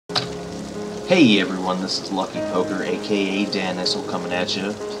Hey everyone, this is Lucky Poker, aka Dan Issel, coming at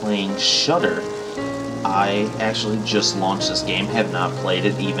you, playing Shudder. I actually just launched this game, have not played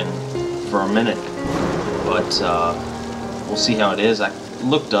it even for a minute, but we'll see how it is. I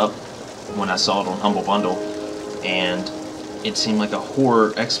looked up when I saw it on Humble Bundle, and it seemed like a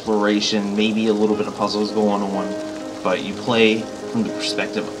horror exploration, maybe a little bit of puzzles going on, but you play from the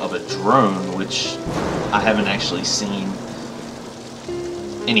perspective of a drone, which I haven't actually seen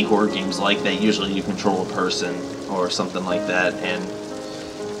any horror games like that. Usually you control a person or something like that, and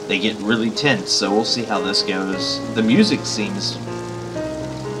they get really tense, so we'll see how this goes. The music seems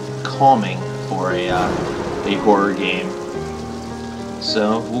calming for a horror game,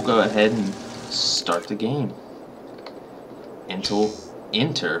 so we'll go ahead and start the game.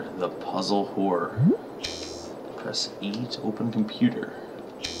 Enter the puzzle horror. Press E to open computer.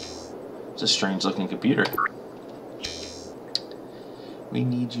 It's a strange looking computer. We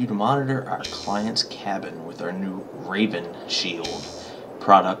need you to monitor our client's cabin with our new Raven Shield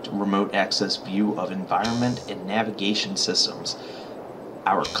product, remote access view of environment and navigation systems.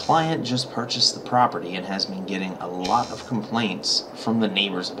 Our client just purchased the property and has been getting a lot of complaints from the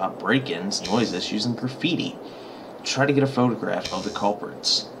neighbors about break-ins, noise issues, and graffiti. Try to get a photograph of the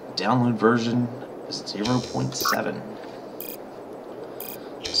culprits. Download version is 0.7.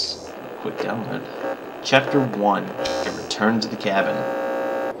 Quick download. Chapter 1, A Return to the Cabin.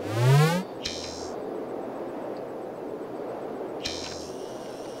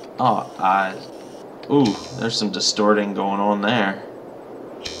 Ooh, there's some distorting going on there.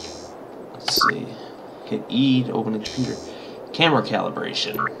 Let's see. Hit E to open the computer. Camera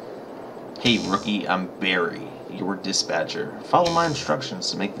calibration. Hey rookie, I'm Barry, your dispatcher. Follow my instructions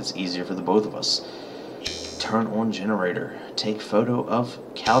to make this easier for the both of us. Turn on generator. Take photo of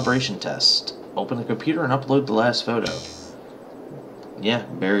calibration test. Open the computer and upload the last photo. Yeah,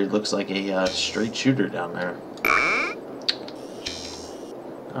 Barry looks like a straight shooter down there.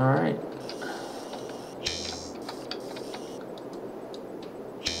 Alright.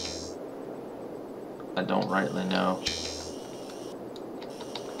 I don't rightly know.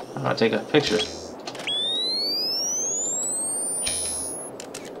 How do I take a picture?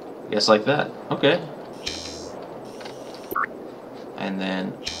 Guess like that. Okay. And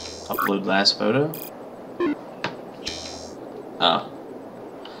then upload last photo. Oh.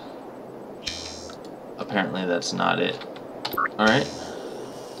 Apparently that's not it. Alright.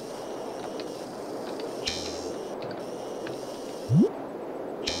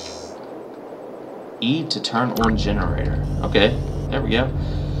 E to turn on generator. Okay, there we go.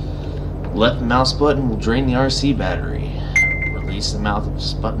 Left mouse button will drain the RC battery. Release the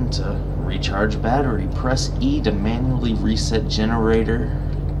mouse button to recharge battery. Press E to manually reset generator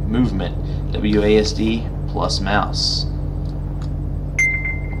movement. WASD plus mouse.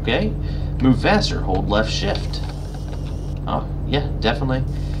 Okay. Move faster. Hold left shift. Oh, yeah, definitely.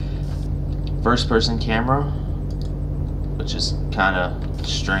 First person camera, which is kind of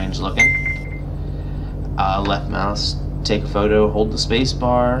strange looking. Left mouse, take a photo, hold the space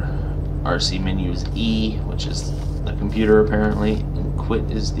bar. RC menu is E, which is the computer apparently, and quit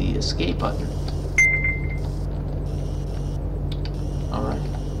is the escape button. Alright.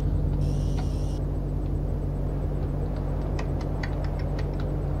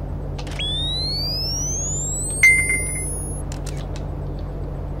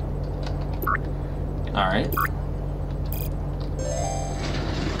 Alright.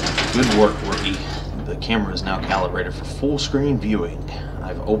 Good work, rookie. The camera is now calibrated for full screen viewing.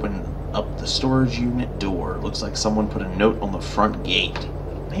 I've opened up the storage unit door. Looks like someone put a note on the front gate.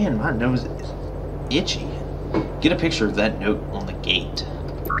 Man, my nose is itchy. Get a picture of that note on the gate.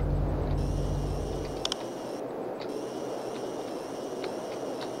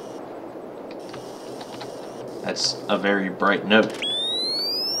 That's a very bright note.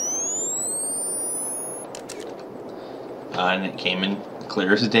 And it came in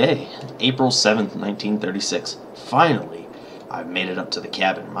clear as day. April 7th, 1936. Finally, I've made it up to the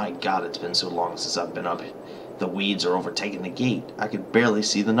cabin. My God, it's been so long since I've been up. The weeds are overtaking the gate. I could barely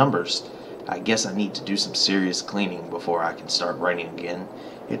see the numbers. I guess I need to do some serious cleaning before I can start writing again.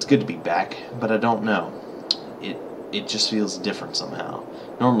 It's good to be back, but I don't know. It just feels different somehow.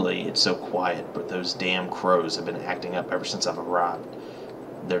 Normally, it's so quiet, but those damn crows have been acting up ever since I've arrived.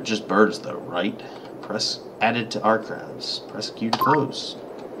 They're just birds, though, right? Press added to archives. Press Q to close.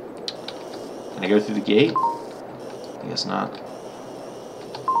 Can I go through the gate? I guess not.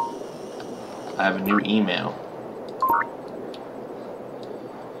 I have a new email.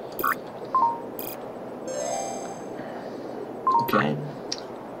 Okay.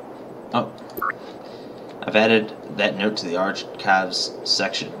 Oh. I've added that note to the archives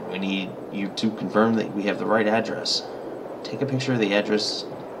section. We need you to confirm that we have the right address. Take a picture of the address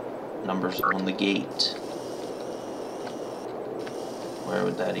numbers on the gate. Where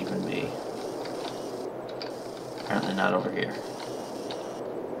would that even be? Apparently not over here.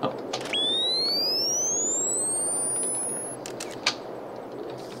 Oh.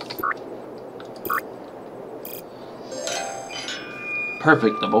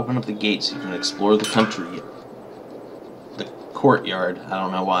 Perfect. I've opened up the gate so you can explore the country. The courtyard. I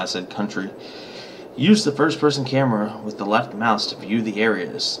don't know why I said country. Use the first-person camera with the left mouse to view the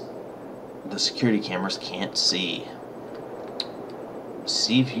areas the security cameras can't see.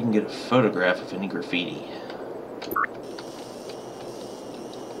 See if you can get a photograph of any graffiti.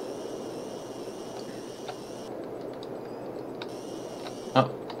 Oh,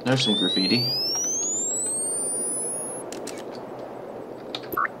 there's some graffiti.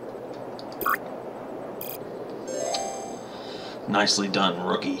 Nicely done,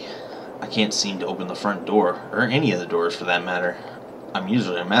 rookie. I can't seem to open the front door, or any of the doors for that matter. I'm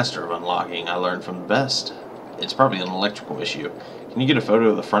usually a master of unlocking. I learned from the best. It's probably an electrical issue. Can you get a photo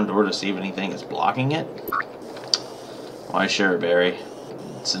of the front door to see if anything is blocking it? Why sure, Barry.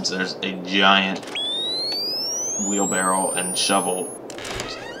 Since there's a giant wheelbarrow and shovel.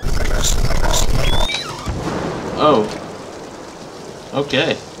 Oh.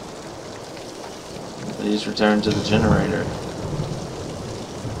 Okay. Please return to the generator.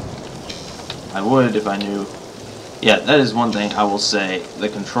 I would if I knew. Yeah, that is one thing I will say. The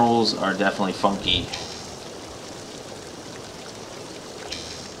controls are definitely funky.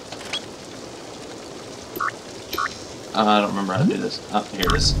 I don't remember how to do this. Oh, here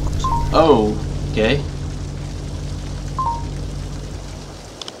it is. Oh, okay.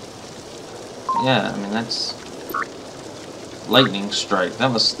 Yeah, I mean that's lightning strike.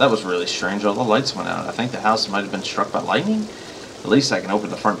 That was really strange. All the lights went out. I think the house might have been struck by lightning. At least I can open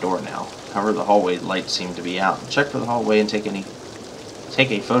the front door now. However, the hallway lights seem to be out. Check for the hallway and take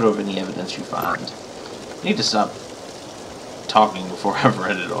a photo of any evidence you find. I need to stop talking before I've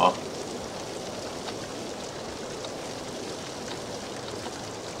read it all.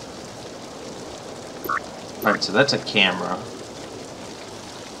 Alright, so that's a camera.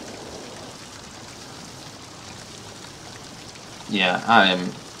 Yeah,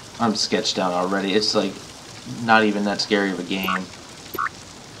 I'm sketched out already. It's like not even that scary of a game.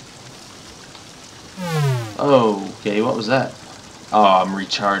 Oh, okay, what was that? Oh, I'm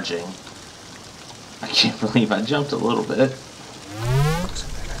recharging. I can't believe I jumped a little bit.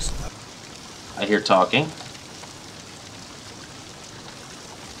 I hear talking.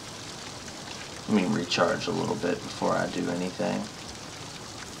 Let me recharge a little bit before I do anything.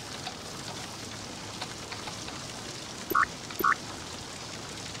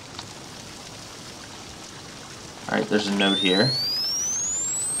 Alright, there's a note here.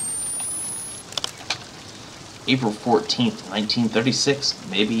 April 14th, 1936.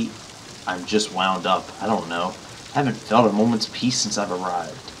 Maybe I'm just wound up. I don't know. I haven't felt a moment's peace since I've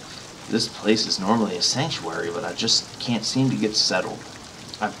arrived. This place is normally a sanctuary, but I just can't seem to get settled.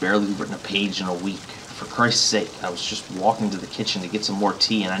 I've barely written a page in a week. For Christ's sake, I was just walking to the kitchen to get some more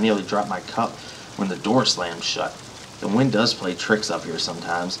tea, and I nearly dropped my cup when the door slammed shut. The wind does play tricks up here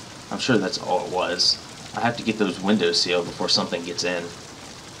sometimes. I'm sure that's all it was. I have to get those windows sealed before something gets in.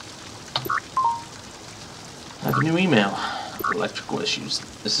 I have a new email. Electrical issues.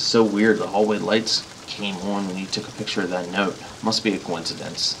 This is so weird. The hallway lights came on when you took a picture of that note. Must be a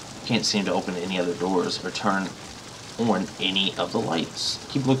coincidence. I can't seem to open any other doors or turn on any of the lights.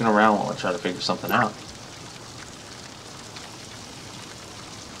 Keep looking around while I try to figure something out.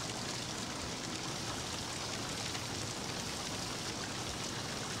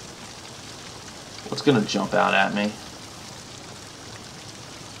 What's gonna jump out at me?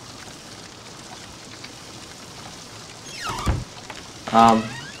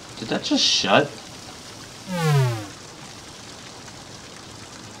 Did that just shut?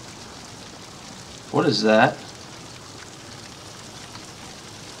 What is that?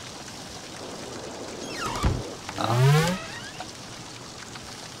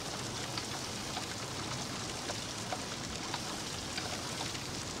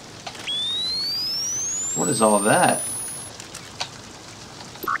 What is all that?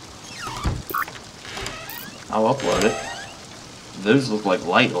 I'll upload it. Those look like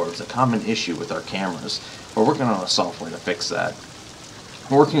light orbs, a common issue with our cameras. We're working on a software to fix that.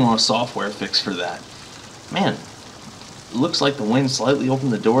 We're working on a software fix for that. Man, it looks like the wind slightly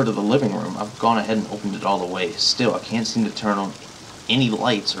opened the door to the living room. I've gone ahead and opened it all the way. Still, I can't seem to turn on any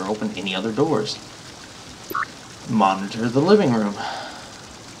lights or open any other doors. Monitor the living room.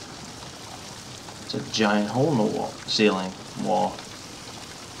 It's a giant hole in the wall, ceiling, wall,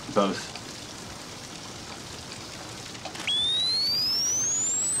 both.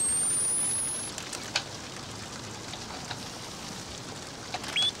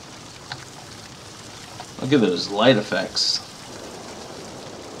 Look at those light effects.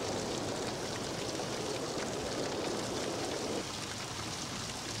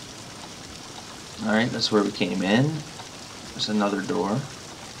 Alright, that's where we came in. There's another door.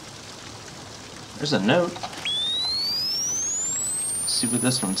 There's a note. Let's see what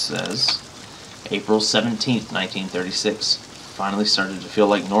this one says. April 17th, 1936. Finally started to feel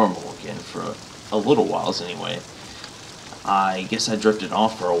like normal again for a little while anyway. I guess I drifted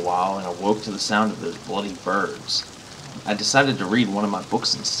off for a while and awoke to the sound of those bloody birds. I decided to read one of my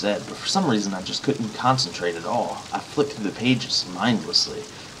books instead, but for some reason I just couldn't concentrate at all. I flipped through the pages mindlessly.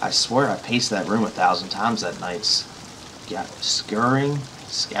 I swear I paced that room 1,000 times that night. Scouring,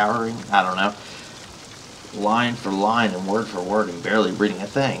 I don't know. Line for line and word for word and barely reading a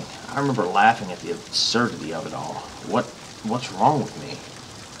thing. I remember laughing at the absurdity of it all. What's wrong with me?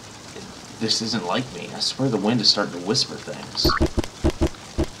 This isn't like me. I swear the wind is starting to whisper things.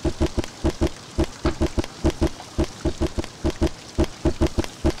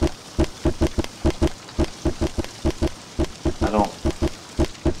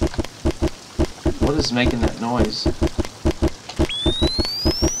 What is making that noise?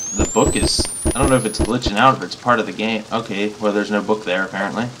 The book is... I don't know if it's glitching out or it's part of the game. Okay, well there's no book there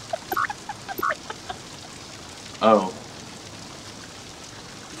apparently. Oh.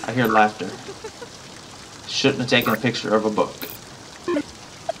 I hear laughter. Shouldn't have taken a picture of a book.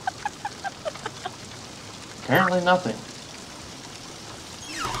 Apparently nothing.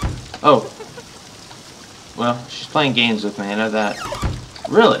 Oh. Well, she's playing games with me, I know that.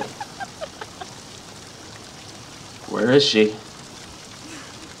 Really? Where is she?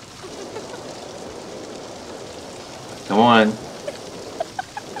 Come on.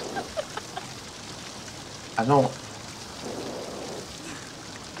 I don't...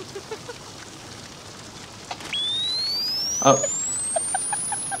 Oh.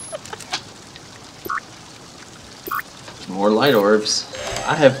 There's more light orbs.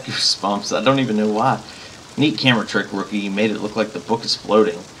 I have goosebumps. I don't even know why. Neat camera trick, rookie. You made it look like the book is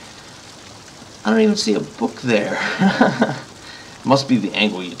floating. I don't even see a book there. Must be the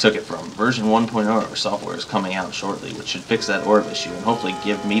angle you took it from. Version 1.0 of our software is coming out shortly, which should fix that orb issue and hopefully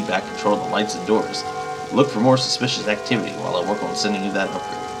give me back control of the lights and doors. Look for more suspicious activity while I work on sending you that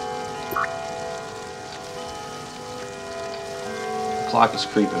upgrade. The clock is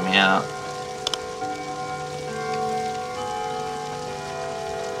creeping me out.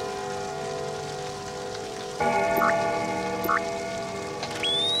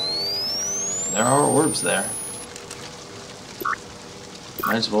 There are orbs there.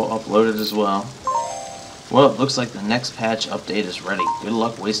 Might as well upload it as well. Well, it looks like the next patch update is ready. Good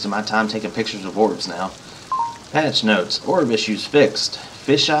luck wasting my time taking pictures of orbs now. Patch notes. Orb issues fixed.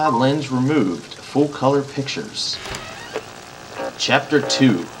 Fisheye lens removed. Full color pictures. Chapter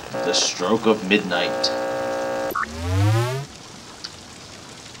 2. The Stroke of Midnight.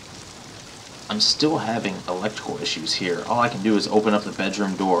 I'm still having electrical issues here. All I can do is open up the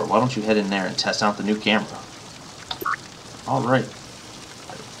bedroom door. Why don't you head in there and test out the new camera? Alright.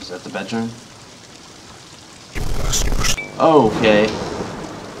 Is that the bedroom? Okay.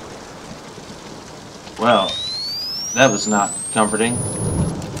 Well, that was not comforting.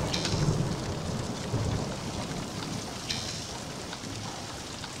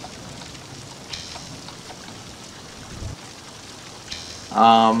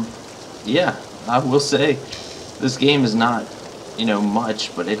 Yeah, I will say, this game is not, you know,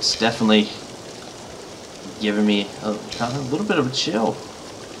 much, but it's definitely giving me a little bit of a chill.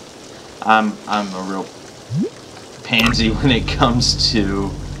 I'm a real pansy when it comes to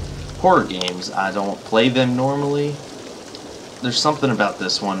horror games. I don't play them normally. There's something about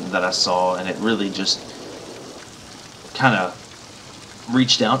this one that I saw, and it really just kind of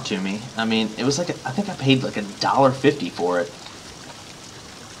reached out to me. I mean, it was like, I think I paid like $1.50 for it.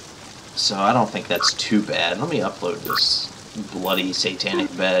 So I don't think that's too bad. Let me upload this bloody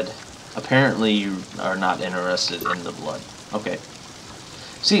satanic bed. Apparently you are not interested in the blood. Okay.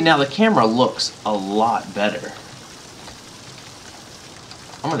 See, now the camera looks a lot better.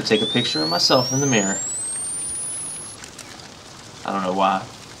 I'm going to take a picture of myself in the mirror. I don't know why,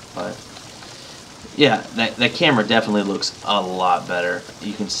 but yeah, that camera definitely looks a lot better.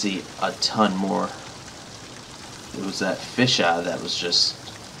 You can see a ton more. It was that fisheye that was just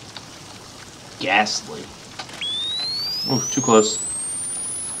ghastly. Ooh, too close.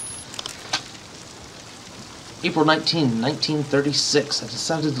 April 19, 1936, I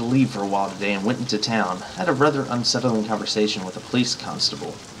decided to leave for a while today and went into town. I had a rather unsettling conversation with a police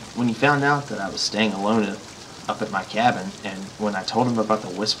constable. When he found out that I was staying alone up at my cabin, and when I told him about the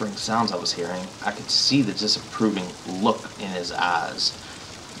whispering sounds I was hearing, I could see the disapproving look in his eyes.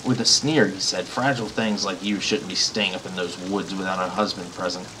 With a sneer, he said, "Fragile things like you shouldn't be staying up in those woods without a husband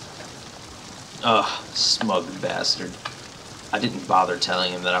present." Ugh, smug bastard. I didn't bother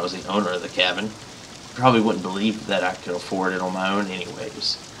telling him that I was the owner of the cabin. He probably wouldn't believe that I could afford it on my own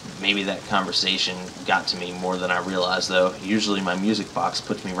anyways. Maybe that conversation got to me more than I realized, though. Usually my music box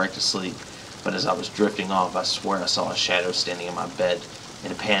puts me right to sleep, but as I was drifting off, I swear I saw a shadow standing in my bed.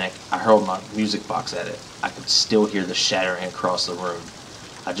 In a panic, I hurled my music box at it. I could still hear the shattering across the room.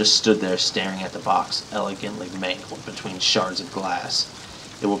 I just stood there staring at the box, elegantly mangled between shards of glass.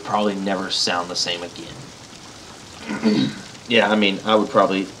 It will probably never sound the same again. Yeah, I mean, I would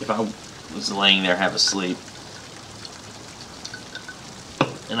probably, if I was laying there half asleep,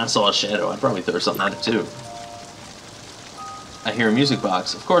 and I saw a shadow, I'd probably throw something at it too. I hear a music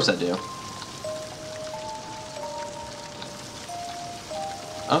box. Of course I do.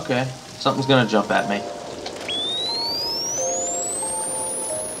 Okay, something's gonna jump at me.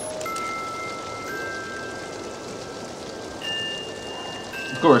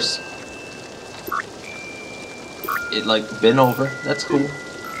 Of course. It like bent over. That's cool.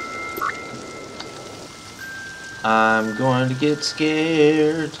 I'm going to get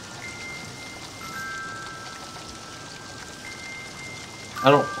scared. I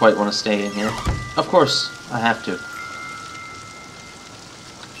don't quite want to stay in here. Of course, I have to.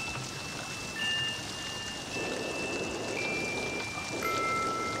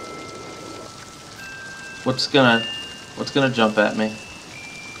 What's gonna jump at me?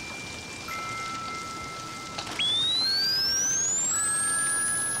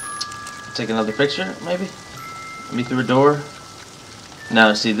 Take another picture, maybe? Let me through a door?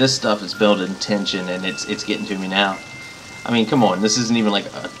 No, see, this stuff is building tension, and it's getting to me now. I mean, come on, this isn't even like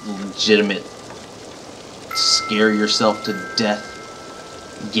a legitimate scare yourself to death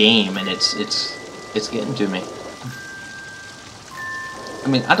game, and it's getting to me. I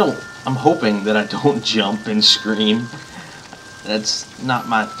mean, I'm hoping that I don't jump and scream. That's not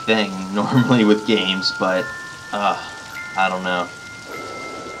my thing normally with games, but I don't know.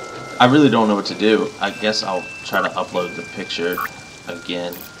 I really don't know what to do. I guess I'll try to upload the picture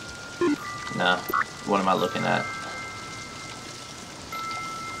again. Nah, what am I looking at?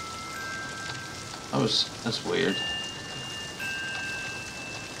 That's weird.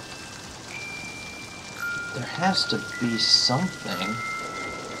 There has to be something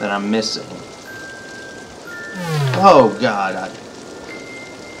that I'm missing. Oh God!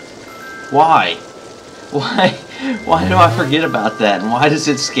 Why? Why do I forget about that? And why does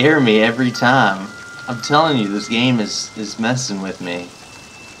it scare me every time? I'm telling you, this game is messing with me.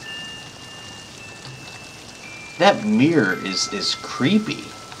 That mirror is creepy.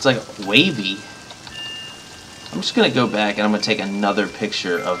 It's like wavy. I'm just gonna go back and I'm gonna take another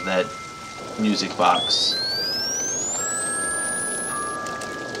picture of that music box.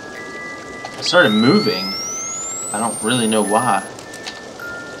 It started moving. I don't really know why.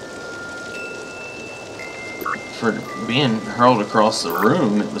 For being hurled across the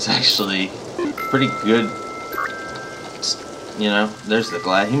room, it was actually pretty good. You know, there's the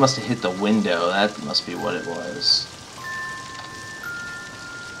glass. He must have hit the window. That must be what it was.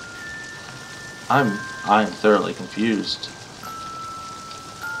 I'm thoroughly confused.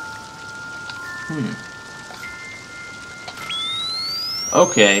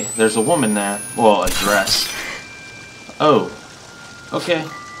 Okay, there's a woman there. Well, a dress. Oh. Okay.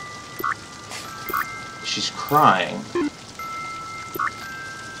 She's crying.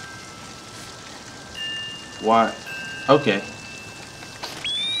 Why? Okay.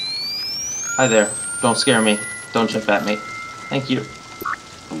 Hi there. Don't scare me. Don't jump at me. Thank you.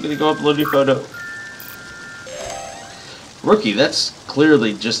 I'm gonna go upload your photo. Rookie, that's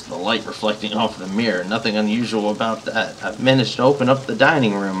clearly just the light reflecting off the mirror. Nothing unusual about that. I've managed to open up the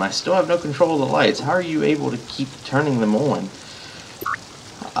dining room. I still have no control of the lights. How are you able to keep turning them on?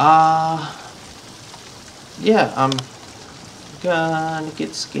 Yeah, I'm gonna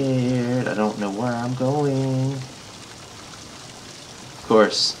get scared. I don't know where I'm going. Of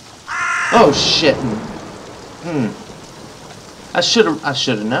course. Oh shit. I should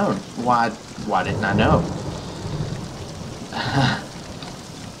have known. Why didn't I know?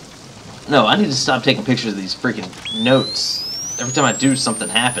 No, I need to stop taking pictures of these freaking notes. Every time I do, something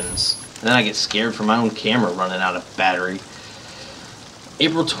happens. And then I get scared from my own camera running out of battery.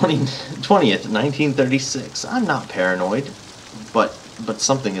 April 20th, 1936. I'm not paranoid, but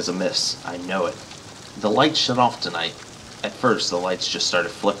something is amiss. I know it. The lights shut off tonight. At first, the lights just started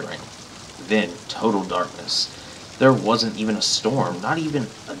flickering. Then, total darkness. There wasn't even a storm, not even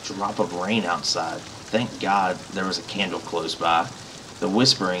a drop of rain outside. Thank God there was a candle close by. The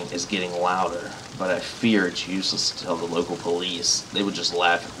whispering is getting louder, but I fear it's useless to tell the local police. They would just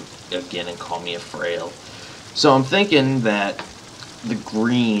laugh again and call me a frail. So I'm thinking that the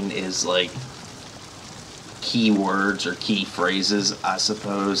green is like keywords or key phrases, I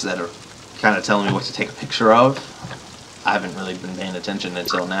suppose, that are kind of telling me what to take a picture of. I haven't really been paying attention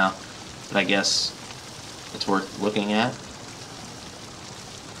until now, but I guess it's worth looking at.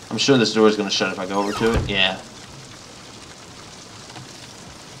 I'm sure this door is going to shut if I go over to it. Yeah.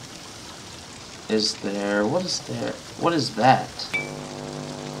 Is there... what is there? What is that?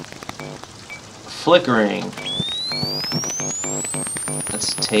 Flickering.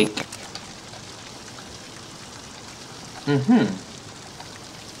 Let's take...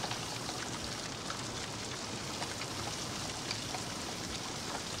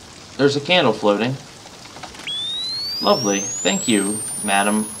 There's a candle floating. Lovely. Thank you,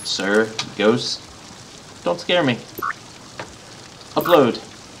 madam, sir, ghost. Don't scare me. Upload.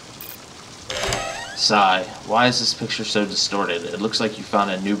 Sigh. Why is this picture so distorted? It looks like you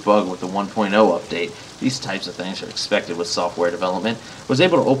found a new bug with the 1.0 update. These types of things are expected with software development. Was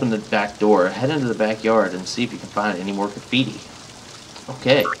able to open the back door, head into the backyard, and see if you can find any more graffiti.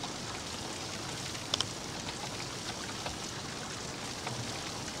 Okay.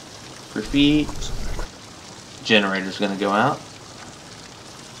 Graffiti. Generator's gonna go out.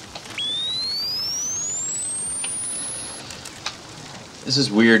 This is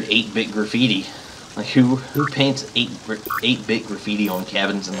weird 8-bit graffiti. Like who paints 8-bit graffiti on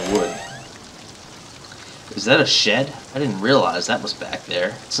cabins in the wood? Is that a shed? I didn't realize that was back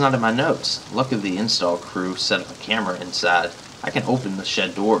there. It's not in my notes. Luckily the install crew set up a camera inside. I can open the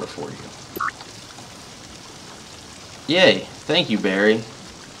shed door for you. Yay, thank you, Barry.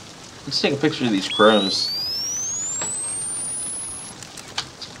 Let's take a picture of these crows.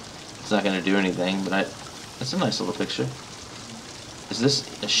 It's not gonna do anything, but it's a nice little picture. Is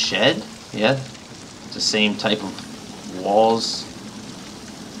this a shed? Yeah. It's the same type of walls.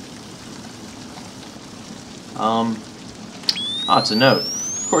 Oh, it's a note.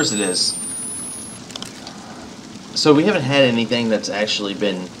 Of course it is. So we haven't had anything that's actually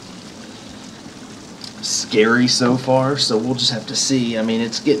been scary so far, so we'll just have to see. I mean,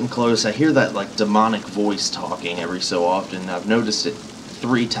 it's getting close. I hear that like demonic voice talking every so often. I've noticed it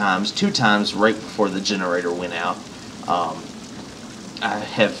 3 times, 2 times right before the generator went out. I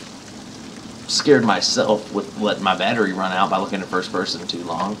have scared myself with letting my battery run out by looking at first person too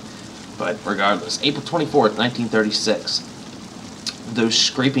long. But regardless, April 24th, 1936. Those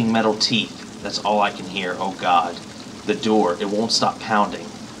scraping metal teeth, that's all I can hear. Oh God. The door, it won't stop pounding.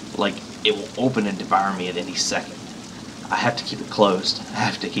 Like it will open and devour me at any second. I have to keep it closed. I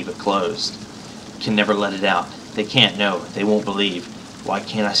have to keep it closed. Can never let it out. They can't know. They won't believe. Why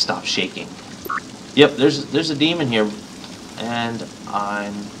can't I stop shaking? Yep, there's a demon here. And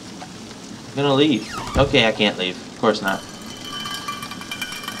I'm gonna leave. Okay, I can't leave. Of course not.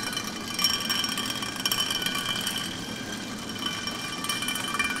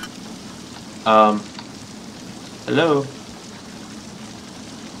 Hello?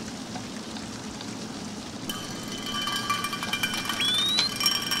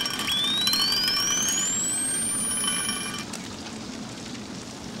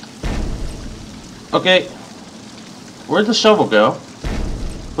 Okay. Where'd the shovel go?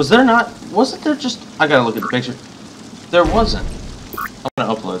 Wasn't there just... I gotta look at the picture. There wasn't. I'm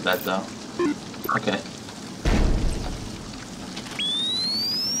gonna upload that though. Okay.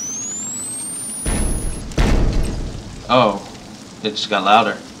 Oh. It just got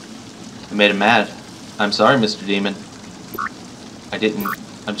louder. It made him mad. I'm sorry, Mr. Demon. I didn't...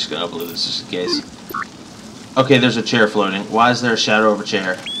 I'm just gonna upload this just in case. Okay, there's a chair floating. Why is there a shadow of a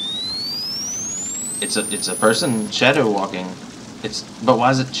chair? It's a person shadow walking. But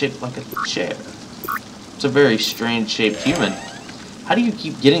why is it shaped like a chair? It's a very strange shaped human. How do you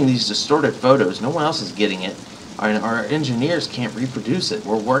keep getting these distorted photos? No one else is getting it. Our engineers can't reproduce it.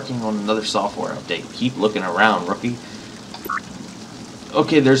 We're working on another software update. Keep looking around, rookie.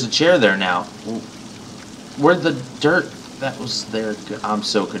 Okay, there's a chair there now. Where'd the dirt that was there? I'm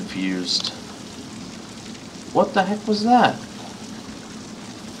so confused. What the heck was that?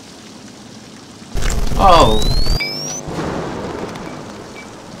 Oh.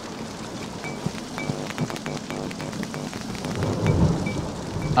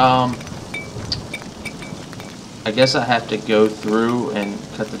 I guess I have to go through and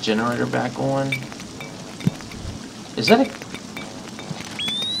cut the generator back on. Is that a...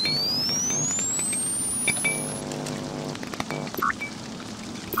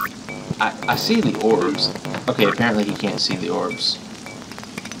 I see the orbs. Okay, apparently he can't see the orbs.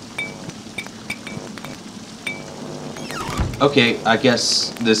 Okay, I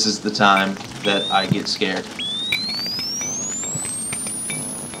guess this is the time that I get scared.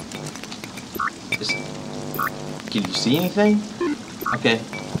 Can you see anything? Okay.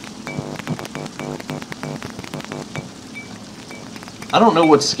 I don't know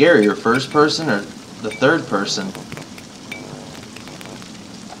what's scarier, first person or the third person.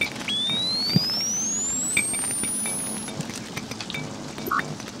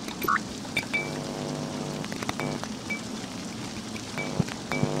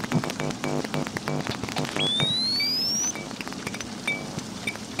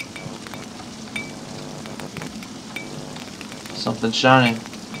 Something shining.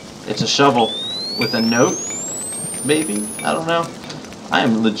 It's a shovel with a note, maybe? I don't know. I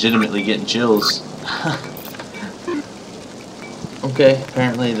am legitimately getting chills. Okay,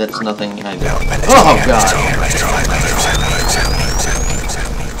 apparently that's nothing I do. Oh god!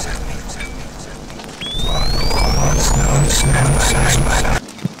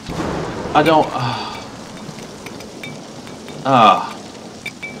 I don't...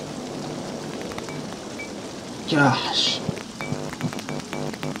 Gosh.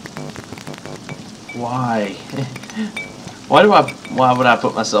 Why? Why would I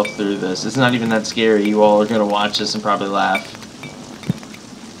put myself through this? It's not even that scary. You all are gonna watch this and probably laugh.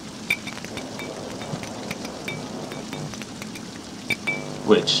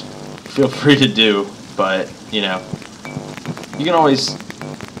 Which, feel free to do, but, you know, you can always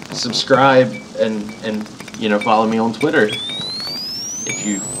subscribe and you know, follow me on Twitter if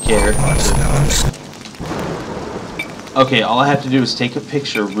you care. Okay, all I have to do is take a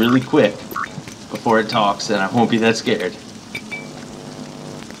picture really quick before it talks, and I won't be that scared.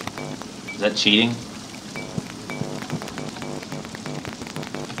 Is that cheating?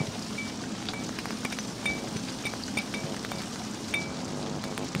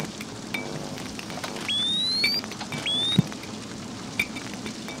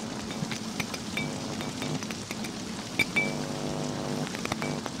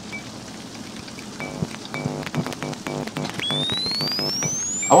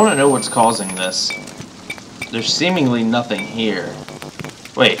 I want to know what's causing this. There's seemingly nothing here.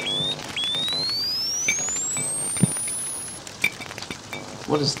 Wait.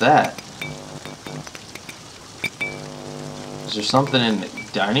 What is that? Is there something in the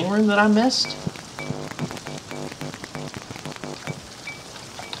dining room that I missed?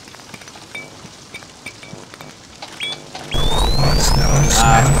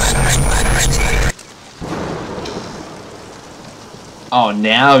 Oh,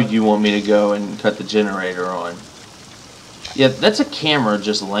 now you want me to go and cut the generator on. Yeah, that's a camera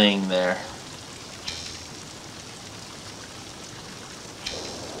just laying there.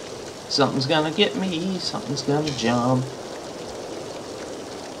 Something's gonna get me, something's gonna jump.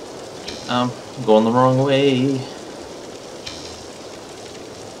 I'm going the wrong way.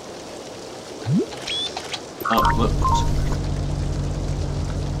 Oh, whoops.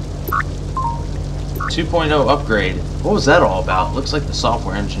 2.0 upgrade. What was that all about? Looks like the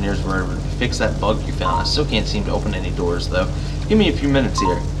software engineers were able to fix that bug you found. I still can't seem to open any doors, though. Give me a few minutes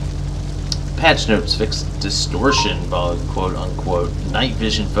here. Patch notes fix distortion bug, quote unquote. Night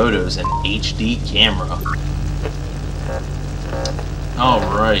vision photos and HD camera.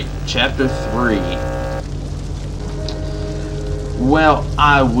 Alright, chapter 3. Well,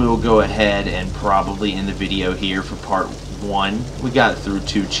 I will go ahead and probably end the video here for part 1. We got through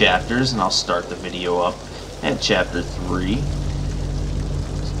 2 chapters, and I'll start the video up at chapter 3.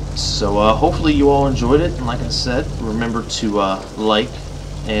 So hopefully you all enjoyed it, and like I said, remember to like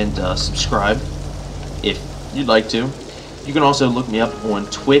and subscribe if you'd like to. You can also look me up on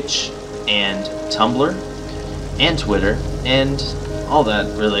Twitch and Tumblr and Twitter and all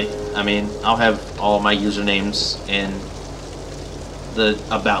that, really. I mean, I'll have all my usernames in the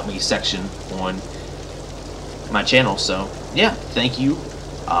About Me section on my channel. So yeah, thank you.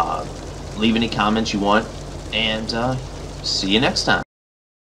 Leave any comments you want, and see you next time.